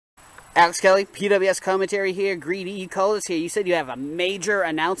Alex Kelly, PWS commentary here. Gree-D, you called us here. You said you have a major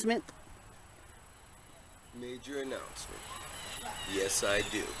announcement? Major announcement. Yes, I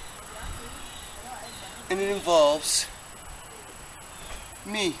do. And it involves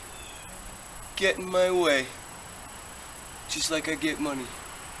me getting my way. Just like I get money.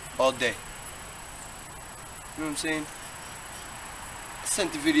 All day. You know what I'm saying? I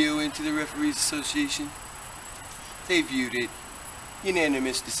sent the video into the Referees Association. They viewed it.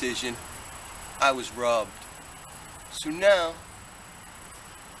 Unanimous decision. I was robbed. So now,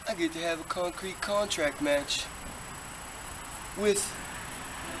 I get to have a concrete contract match with,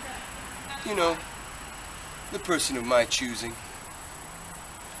 you know, the person of my choosing.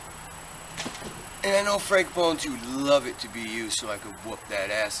 And I know Frank Bones, you would love it to be you so I could whoop that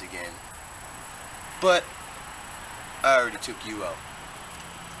ass again. But I already took you out.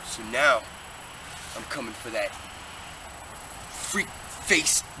 So now, I'm coming for that freak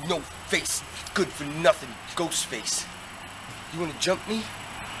face, no face, good for nothing, ghost face. You wanna jump me?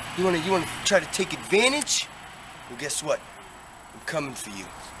 You wanna try to take advantage? Well, guess what? I'm coming for you.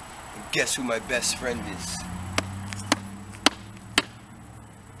 And guess who my best friend is?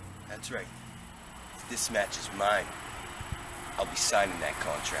 That's right. This match is mine. I'll be signing that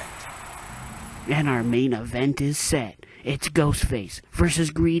contract. And our main event is set. It's Ghostface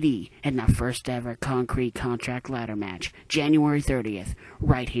versus Gree-D in the first ever concrete contract ladder match, January 30th,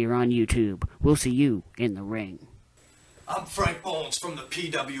 right here on YouTube. We'll see you in the ring. I'm Frank Bones from the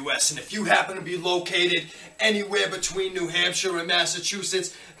PWS, and if you happen to be located anywhere between New Hampshire and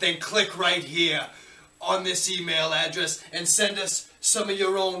Massachusetts, then click right here on this email address and send us some of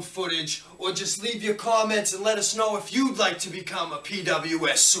your own footage, or just leave your comments and let us know if you'd like to become a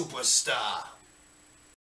PWS superstar.